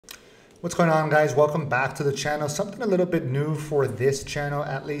What's going on, guys? Welcome back to the channel. Something a little bit new for this channel,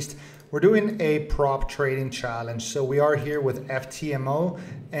 at least. We're doing a prop trading challenge. So we are here with FTMO,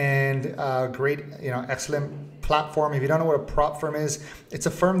 and great, excellent platform. If you don't know what a prop firm is, it's a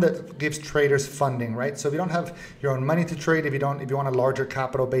firm that gives traders funding, right? So if you don't have your own money to trade, if you want a larger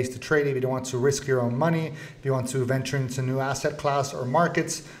capital base to trade, if you don't want to risk your own money, if you want to venture into new asset class or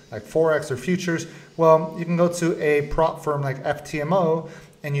markets like forex or futures, well, you can go to a prop firm like FTMO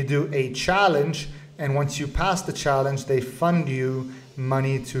and you do a challenge, and once you pass the challenge, they fund you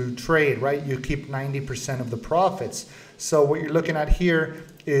money to trade, right? You keep 90% of the profits. So what you're looking at here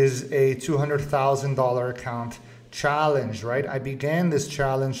is a $200,000 account challenge, right? I began this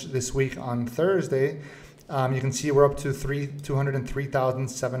challenge this week on Thursday. You can see we're up to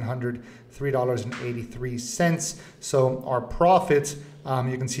 $203,703.83. So our profit,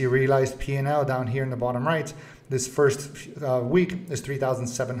 you can see realized P&L down here in the bottom right. This first week is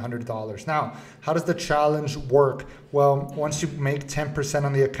 $3,700. Now, how does the challenge work? Well, once you make 10%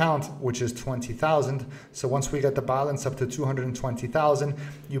 on the account, which is 20,000, so once we get the balance up to 220,000,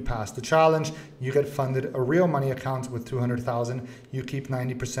 you pass the challenge. You get funded a real money account with 200,000. You keep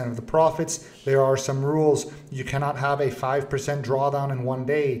 90% of the profits. There are some rules. You cannot have a 5% drawdown in one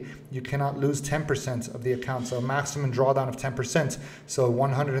day. You cannot lose 10% of the account. So a maximum drawdown of 10%. So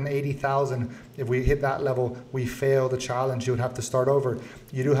 180,000. If we hit that level, we fail the challenge. You would have to start over.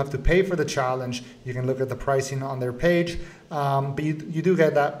 You do have to pay for the challenge. You can look at the pricing on their page, but you do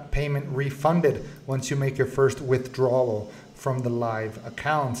get that payment refunded once you make your first withdrawal from the live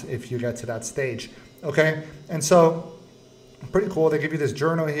account if you get to that stage. Okay, and so pretty cool. They give you this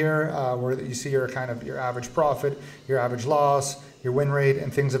journal here where you see your your average profit, your average loss, your win rate,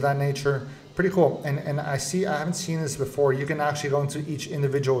 and things of that nature. Pretty cool. And I haven't seen this before. You can actually go into each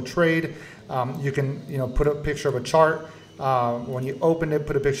individual trade. You can put a picture of a chart when you opened it,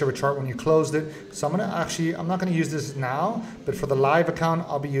 put a picture of a chart when you closed it. So I'm not gonna use this now, but for the live account,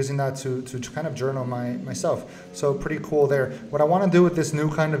 I'll be using that to kind of journal myself. So pretty cool there. What I want to do with this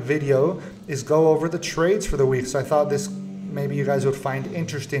new kind of video is go over the trades for the week. So I thought this maybe you guys would find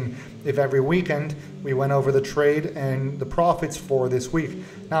interesting if every weekend we went over the trade and the profits for this week.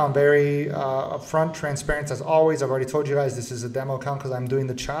 Now I'm very upfront, transparent as always. I've already told you guys this is a demo account because I'm doing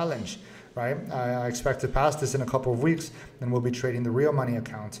the challenge, right? I expect to pass this in a couple of weeks, and we'll be trading the real money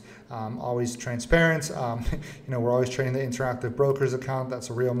account. Always transparent. We're always trading the interactive brokers account. That's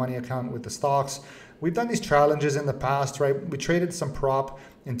a real money account with the stocks. We've done these challenges in the past, right? We traded some prop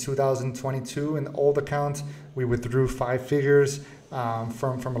in 2022 in the old account. We withdrew 5 figures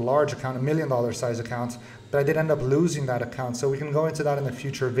from a large account, $1 million size account, but I did end up losing that account. So we can go into that in a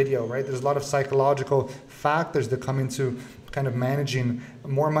future video, right? There's a lot of psychological factors that come into kind of managing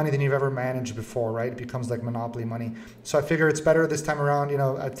more money than you've ever managed before, right? It becomes like monopoly money. So I figure it's better this time around.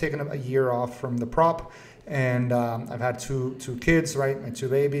 I've taken a year off from the prop, and I've had two kids, right? My 2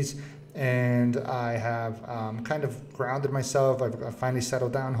 babies. And I have kind of grounded myself. I've finally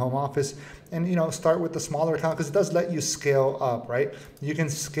settled down, home office, and start with the smaller account because it does let you scale up, right? You can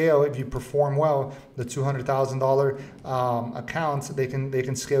scale if you perform well. The $200,000 accounts, they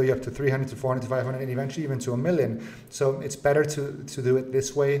can scale you up to 300 to 400 to 500 and eventually even to $1 million. So it's better to do it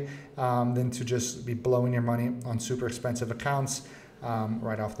this way than to just be blowing your money on super expensive accounts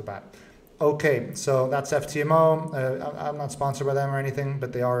right off the bat. Okay, so that's FTMO. I'm not sponsored by them or anything,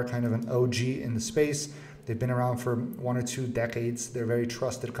 but they are kind of an OG in the space. They've been around for 1 or 2 decades. They're a very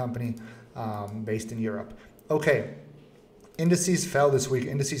trusted company based in Europe. Okay, indices fell this week.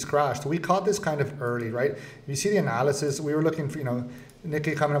 Indices crashed. We caught this kind of early, right? You see the analysis. We were looking for,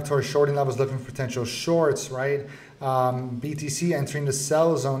 Nikkei coming up to our shorting levels, looking for potential shorts, right? BTC entering the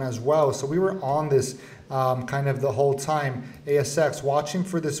sell zone as well. So we were on this kind of the whole time. ASX watching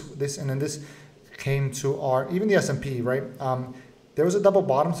for this, and then this came to even the S&P, right? There was a double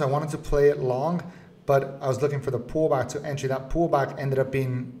bottom, so I wanted to play it long, but I was looking for the pullback to entry. That pullback ended up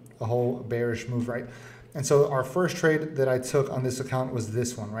being a whole bearish move, right? And so our first trade that I took on this account was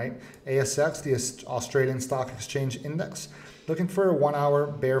this one, right? ASX, the Australian Stock Exchange Index, looking for a 1-hour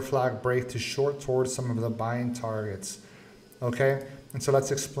bear flag break to short towards some of the buying targets. Okay, and so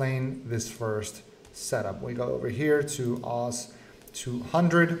let's explain this first setup. We go over here to Aus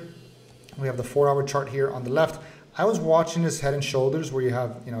 200. We have the 4-hour chart here on the left. I was watching this head and shoulders where you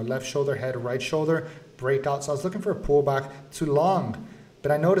have left shoulder, head, right shoulder, breakout. So I was looking for a pullback to long,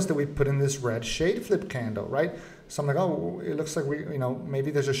 but I noticed that we put in this red shade flip candle, right? So I'm like, oh, it looks like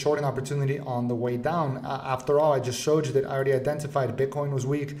maybe there's a shorting opportunity on the way down. After all, I just showed you that I already identified Bitcoin was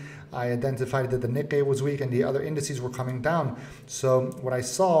weak. I identified that the Nikkei was weak and the other indices were coming down. So what I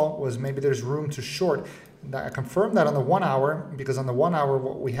saw was maybe there's room to short. I confirmed that on the 1 hour, because on the 1 hour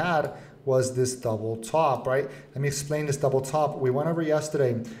what we had was this double top, right? Let me explain this double top. We went over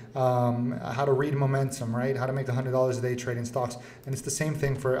yesterday how to read momentum, right? How to make $100 a day trading stocks. And it's the same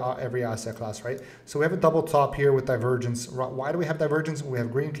thing for every asset class, right? So we have a double top here with divergence. Why do we have divergence? We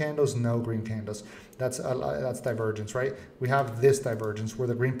have green candles, no green candles. That's divergence, right? We have this divergence where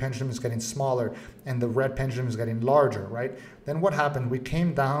the green pendulum is getting smaller and the red pendulum is getting larger, right? Then what happened? We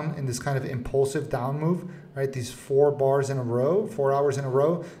came down in this kind of impulsive down move, right? These 4 hours in a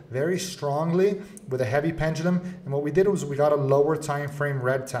row, very strongly with a heavy pendulum. And what we did was we got a lower time frame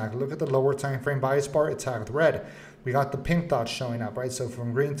red tag. Look at the lower time frame bias bar, it tagged red. We got the pink dots showing up, right? So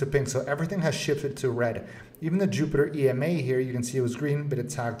from green to pink. So everything has shifted to red. Even the Jupiter EMA here, you can see it was green, but it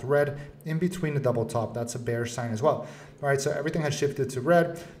tagged red in between the double top. That's a bear sign as well. All right, so everything has shifted to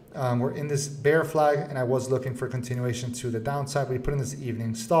red. We're in this bear flag, and I was looking for continuation to the downside. We put in this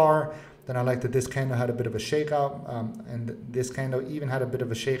evening star. Then I like that this candle had a bit of a shakeout, and this candle even had a bit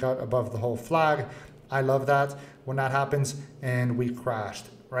of a shakeout above the whole flag. I love that when that happens, and we crashed,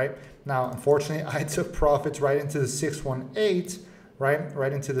 right? Now, unfortunately, I took profits right into the 618,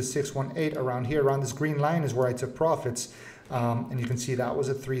 right into the 618 around here, around this green line is where I took profits. And you can see that was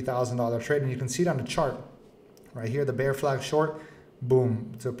a $3,000 trade, and you can see it on the chart right here, the bear flag short.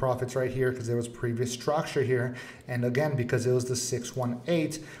 Boom, took profits right here because there was previous structure here. And again, because it was the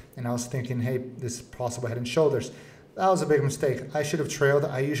 618, and I was thinking, hey, this is possible head and shoulders. That was a big mistake. I should have trailed.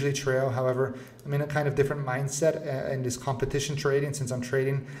 I usually trail. However, I'm in a kind of different mindset in this competition trading, since I'm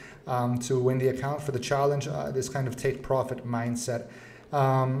trading to win the account for the challenge, this kind of take profit mindset.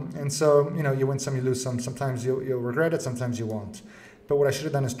 And so, you know, you win some, you lose some. Sometimes you'll regret it, sometimes you won't. But what I should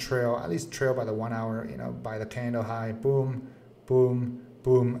have done is trail, at least trail by the 1 hour, you know, by the candle high, boom, boom,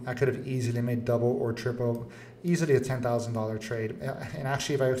 boom. I could have easily made double or triple, easily a $10,000 trade. And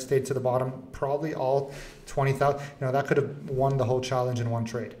actually, if I stayed to the bottom, probably all 20,000, you know, that could have won the whole challenge in one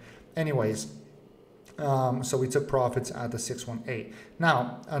trade. Anyways, so we took profits at the 618.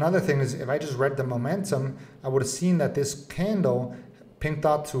 Now, another thing is, if I just read the momentum, I would have seen that this candle, pink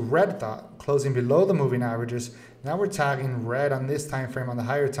dot to red dot, closing below the moving averages. Now we're tagging red on this time frame, on the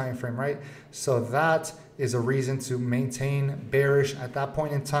higher time frame, right? So that is a reason to maintain bearish at that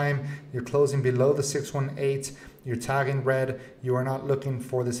point in time. You're closing below the 618, you're tagging red. You are not looking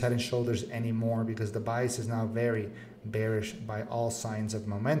for this head and shoulders anymore because the bias is now very bearish by all signs of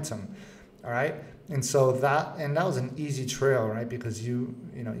momentum. All right, and so that was an easy trail, right? Because you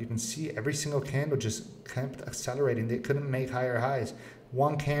can see every single candle just kept accelerating. They couldn't make higher highs.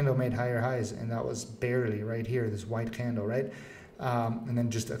 One candle made higher highs, and that was barely right here, this white candle, right? And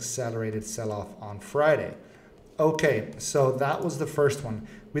then just accelerated sell-off on Friday. Okay, so that was the first one.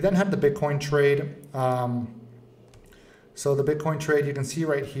 We then had the Bitcoin trade. So the Bitcoin trade, you can see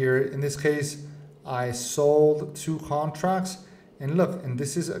right here, in this case, I sold 2 contracts. And look, and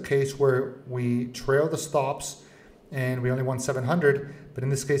this is a case where we trail the stops and we only won 700, but in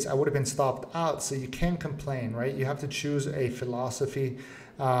this case, I would have been stopped out. So you can't complain, right? You have to choose a philosophy,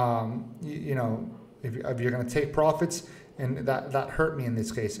 you know, if you're going to take profits, and that hurt me in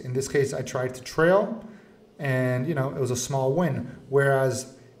this case. In this case, I tried to trail and, you know, it was a small win.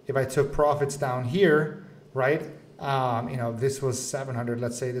 Whereas if I took profits down here, right? You know, this was 700,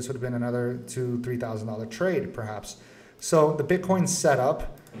 let's say this would have been another $2,000-$3,000 trade perhaps. So the Bitcoin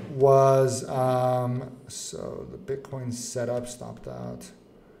setup was, so the Bitcoin setup stopped out.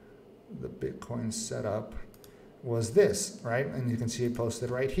 The Bitcoin setup was this, right? And you can see it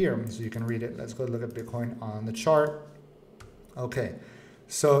posted right here. So you can read it. Let's go look at Bitcoin on the chart. Okay.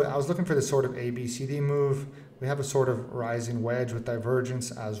 So I was looking for this sort of ABCD move. We have a sort of rising wedge with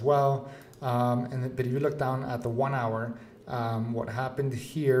divergence as well. But if you look down at the 1 hour, what happened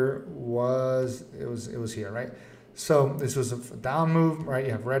here was, it was here, right? So this was a down move, right?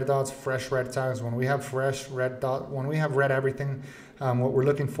 You have red dots, fresh red tags. When we have fresh red dot, when we have red everything, what we're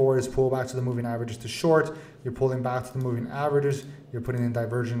looking for is pull back to the moving averages to short. You're pulling back to the moving averages. You're putting in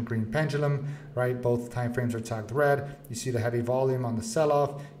divergent green pendulum, right? Both time frames are tagged red. You see the heavy volume on the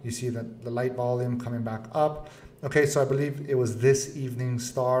sell-off. You see the light volume coming back up. Okay, so I believe it was this evening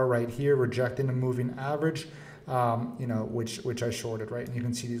star right here, rejecting the moving average. You know, which I shorted, right? And you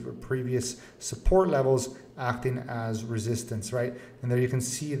can see these were previous support levels acting as resistance, right? And there you can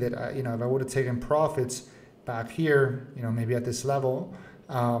see that, you know, if I would have taken profits back here, you know, maybe at this level,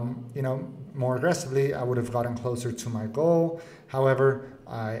 you know, more aggressively, I would have gotten closer to my goal. However,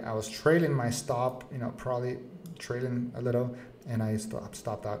 I was trailing my stop, you know, probably trailing a little, and I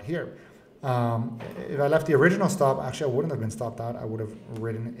stopped out here. If I left the original stop, actually I wouldn't have been stopped out. I would have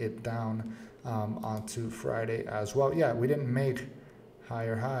written it down onto Friday as well. Yeah, we didn't make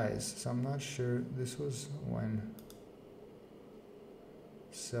higher highs, so I'm not sure. This was when,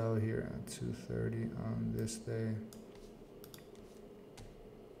 sell here at 230 on this day.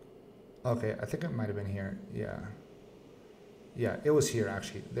 Okay, I think it might have been here. Yeah, it was here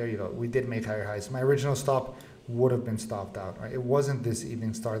actually. There you go. We did make higher highs. My original stop would have been stopped out, right? It wasn't this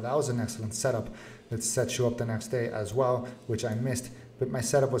evening star. That was an excellent setup that sets you up the next day as well, which I missed. But my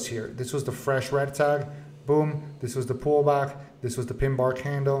setup was here. This was the fresh red tag. Boom. This was the pullback. This was the pin bar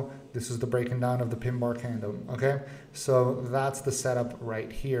candle. This was the breaking down of the pin bar candle. Okay, so that's the setup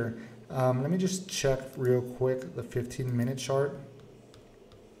right here. Let me just check real quick the 15-minute chart.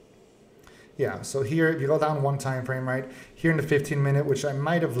 Yeah, so here, if you go down one time frame, right, here in the 15-minute, which I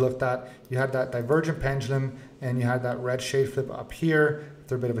might have looked at, you had that divergent pendulum and you had that red shade flip up here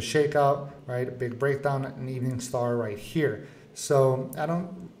after a bit of a shakeout, right, a big breakdown, an evening star right here. So I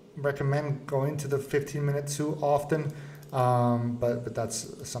don't recommend going to the 15-minute too often, but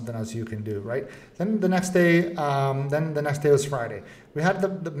that's something else you can do, right? Then the next day, was Friday. We had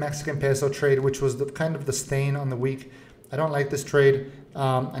the Mexican peso trade, which was the kind of the stain on the week. I don't like this trade.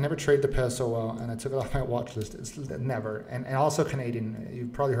 I never trade the peso well, and I took it off my watch list. It's never. And also Canadian.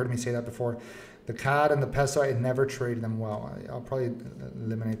 You've probably heard me say that before. The CAD and the peso, I never trade them well. I'll probably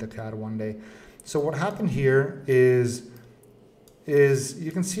eliminate the CAD one day. So what happened here is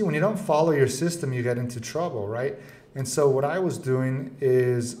you can see when you don't follow your system, you get into trouble, right? And so what I was doing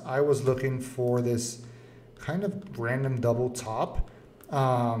is I was looking for this kind of random double top,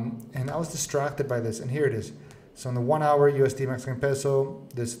 and I was distracted by this. And here it is. So in the 1 hour USD Mexican peso,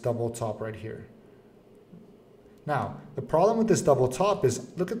 this double top right here. Now, the problem with this double top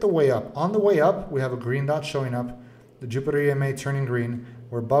is look at the way up. On the way up, we have a green dot showing up, the Jupiter EMA turning green.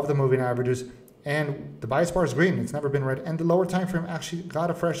 We're above the moving averages, and the bias bar is green. It's never been red, and the lower time frame actually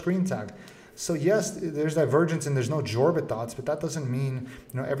got a fresh green tag. So yes, there's divergence and there's no Jorbit dots, but that doesn't mean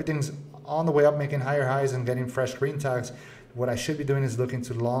everything's on the way up, making higher highs and getting fresh green tags. What I should be doing is looking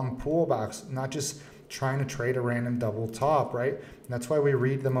to long pullbacks, not just trying to trade a random double top, right? And that's why we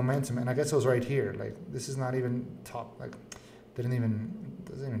read the momentum, and I guess it was right here. Like this is not even top, like doesn't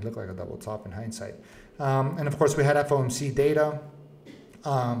even look like a double top in hindsight. And of course we had FOMC data.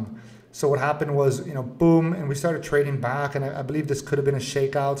 So what happened was, boom, and we started trading back, and I believe this could have been a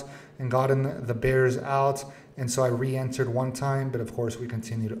shakeout and gotten the bears out. And so I re-entered one time, but of course we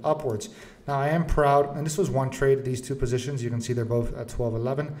continued upwards. Now I am proud, and this was one trade, these two positions, you can see they're both at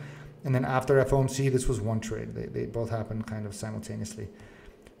 12.11. And then after FOMC, this was one trade. They both happened kind of simultaneously.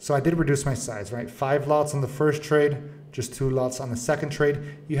 So I did reduce my size, right? 5 lots on the first trade, just 2 lots on the second trade.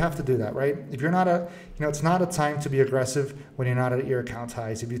 You have to do that, right? If you're not it's not a time to be aggressive when you're not at your account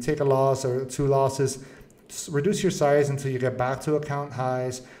highs. If you take a loss or 2 losses, reduce your size until you get back to account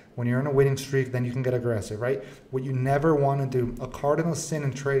highs. When you're in a winning streak, then you can get aggressive, right? What you never want to do, a cardinal sin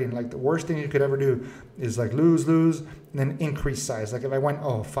in trading, like the worst thing you could ever do is like lose, and then increase size. Like if I went,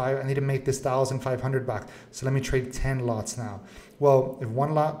 I need to make this 1,500 back, so let me trade 10 lots now. Well, if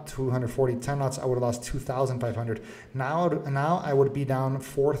one lot, 240, 10 lots, I would have lost 2,500. Now I would be down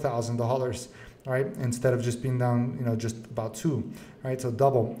 $4,000, right? Instead of just being down, just about 2, right? So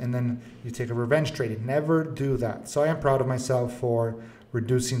double, and then you take a revenge trade. Never do that. So I am proud of myself for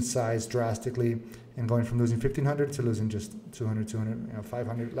reducing size drastically and going from losing 1,500 to losing just 200,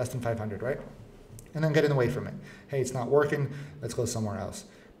 500, less than 500, right? And then getting away from it. Hey, it's not working. Let's go somewhere else.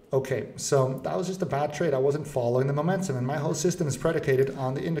 Okay, so that was just a bad trade. I wasn't following the momentum, and my whole system is predicated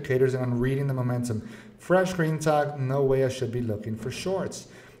on the indicators and on reading the momentum. Fresh green tag, no way I should be looking for shorts.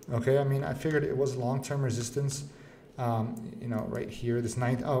 Okay, I mean, I figured it was long-term resistance. Right here, this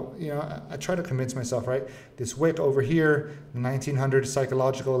I try to convince myself, right? This wick over here, the 1900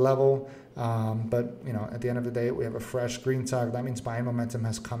 psychological level, but at the end of the day, we have a fresh green tag. That means buying momentum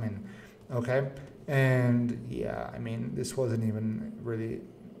has come in, okay? And yeah, I mean, this wasn't even really,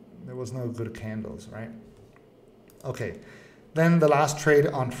 there was no good candles, right? Okay, then the last trade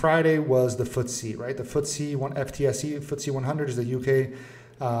on Friday was the FTSE, right? The FTSE, FTSE 100 is the UK,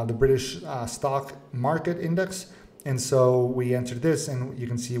 the British stock market index. And so we entered this, and you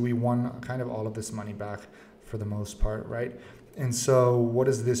can see we won kind of all of this money back for the most part, right? And so what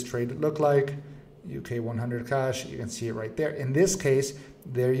does this trade look like? UK 100 cash, you can see it right there. In this case,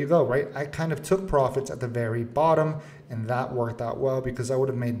 there you go, right? I kind of took profits at the very bottom, and that worked out well because I would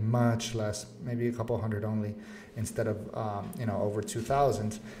have made much less, maybe a couple hundred only, instead of, over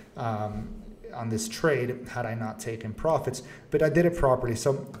 2,000. On this trade had I not taken profits, but I did it properly.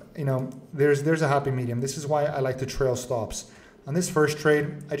 So there's a happy medium. This is why I like to trail stops. On this first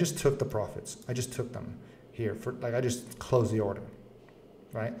trade, I just took the profits. I just took them here I just closed the order,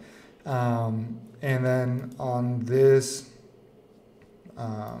 right? And then on this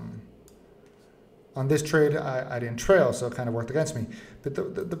trade, I didn't trail, so it kind of worked against me. But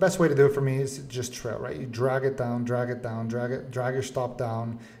the best way to do it for me is to just trail, right? You drag it down, drag it down, drag your stop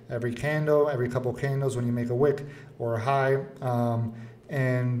down every candle, every couple candles when you make a wick or a high,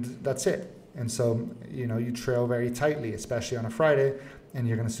 and that's it. And so, you know, you trail very tightly, especially on a Friday, and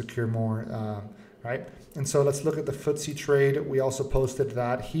you're going to secure more, right? And so let's look at the FTSE trade. We also posted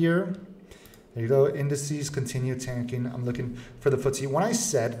that here. There you go. Indices continue tanking. I'm looking for the FTSE. When I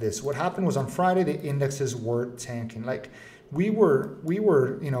said this, what happened was on Friday, the indexes were tanking. Like we were,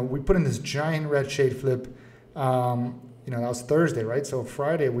 you know, we put in this giant red shade flip. You know, that was Thursday, right? So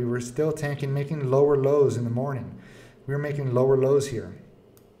Friday, we were still tanking, making lower lows in the morning. We were making lower lows here.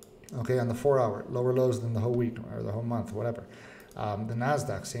 Okay, on the 4 hour, lower lows than the whole week or the whole month, whatever. The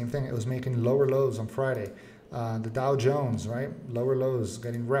NASDAQ, same thing. It was making lower lows on Friday. The Dow Jones, right? Lower lows,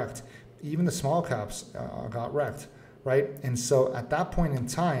 getting wrecked. Even the small caps got wrecked, right? And so at that point in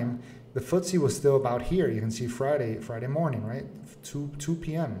time, the FTSE was still about here. You can see Friday morning, right? 2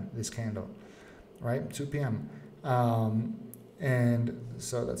 p.m. this candle, right? 2 p.m. And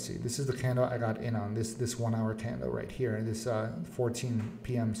so let's see. This is the candle I got in on, this 1 hour candle right here. This 14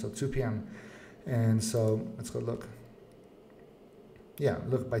 p.m. So 2 p.m. And so let's go look. Yeah,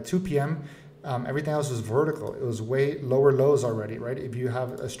 look, by 2 p.m., everything else was vertical. It was way lower lows already, right? If you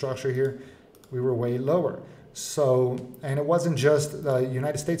have a structure here, we were way lower. So, and it wasn't just the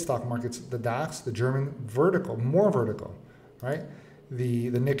United States stock markets, the DAX, the German, vertical, more vertical, right? The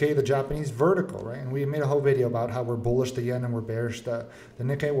Nikkei, the Japanese, vertical, right? And we made a whole video about how we're bullish the yen and we're bearish the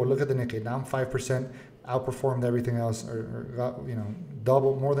Nikkei. Well, look at the Nikkei, down 5%, outperformed everything else, or got, you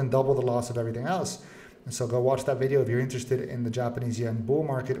know, more than double the loss of everything else. And so go watch that video if you're interested in the Japanese yen bull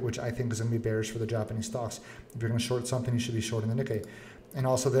market, which I think is going to be bearish for the Japanese stocks. If you're going to short something, you should be shorting the Nikkei. And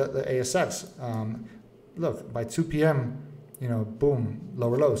also the ASX. Look, by 2 p.m., you know, boom,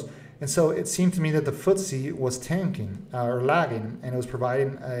 lower lows. And so it seemed to me that the FTSE was tanking or lagging, and it was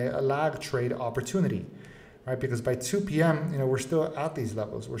providing a lag trade opportunity, right? Because by 2 p.m., you know, we're still at these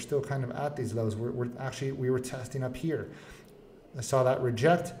levels. We're still kind of at these lows. We were testing up here. I saw that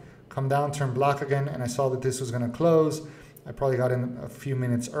reject, come down, turn black again, and I saw that this was going to close. I probably got in a few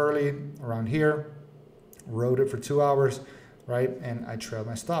minutes early around here, rode it for 2 hours, right? And I trailed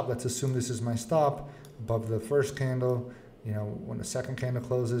my stop. Let's assume this is my stop above the first candle. You know, when the second candle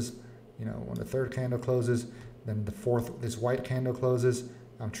closes, you know, when the third candle closes, then the fourth, this white candle closes,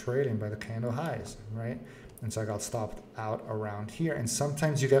 I'm trading by the candle highs, right? And so I got stopped out around here. And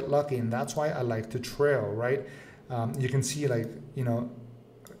sometimes you get lucky, and that's why I like to trail, right? You can see, like, you know,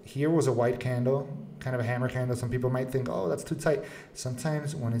 here was a white candle, kind of a hammer candle. Some people might think, oh, that's too tight.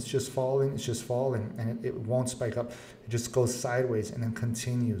 Sometimes when it's just falling, and it won't spike up. It just goes sideways and then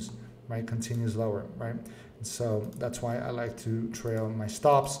continues, right? Continues lower, right? And so that's why I like to trail my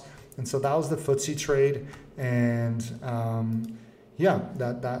stops. And so that was the FTSE trade. And yeah,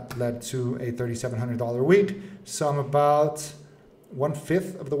 that led to a $3,700 week. So I'm about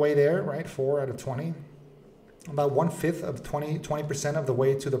 1/5 of the way there, right? 4 out of 20. About 1/5 of 20% of the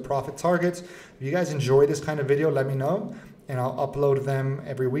way to the profit targets. If you guys enjoy this kind of video, let me know, and I'll upload them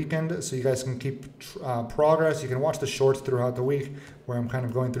every weekend so you guys can keep progress. You can watch the shorts throughout the week where I'm kind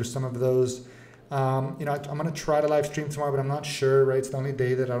of going through some of those. You know, I'm going to try to live stream tomorrow, but I'm not sure, right? It's the only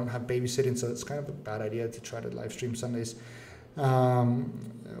day that I don't have babysitting, so it's kind of a bad idea to try to live stream Sundays.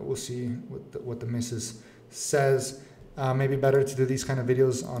 We'll see what the missus says. Maybe better to do these kind of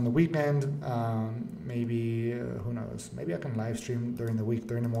videos on the weekend. Maybe, who knows? Maybe I can live stream during the week,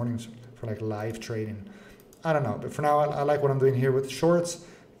 during the mornings for like live trading. I don't know. But for now, I like what I'm doing here with shorts.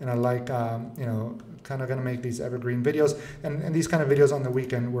 And I like, you know, kind of going to make these evergreen videos. And these kind of videos on the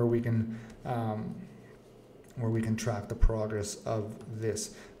weekend where we can track the progress of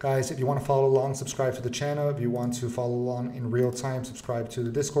this. Guys, if you want to follow along, subscribe to the channel. If you want to follow along in real time, subscribe to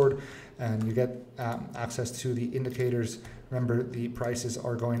the Discord, and you get access to the indicators. Remember, the prices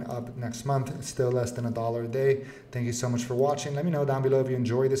are going up next month. It's still less than $1 a day. Thank you so much for watching. Let me know down below if you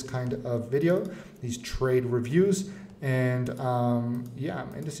enjoy this kind of video, these trade reviews. And yeah,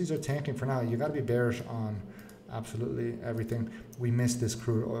 indices are tanking for now. You got to be bearish on absolutely everything. We missed this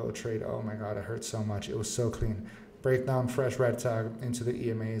crude oil trade. Oh my God, it hurt so much. It was so clean. Breakdown, fresh red tag into the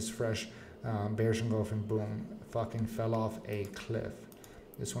EMAs, fresh bearish engulfing, boom, fucking fell off a cliff.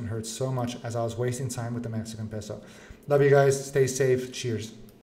 This one hurt so much as I was wasting time with the Mexican peso. Love you guys. Stay safe. Cheers.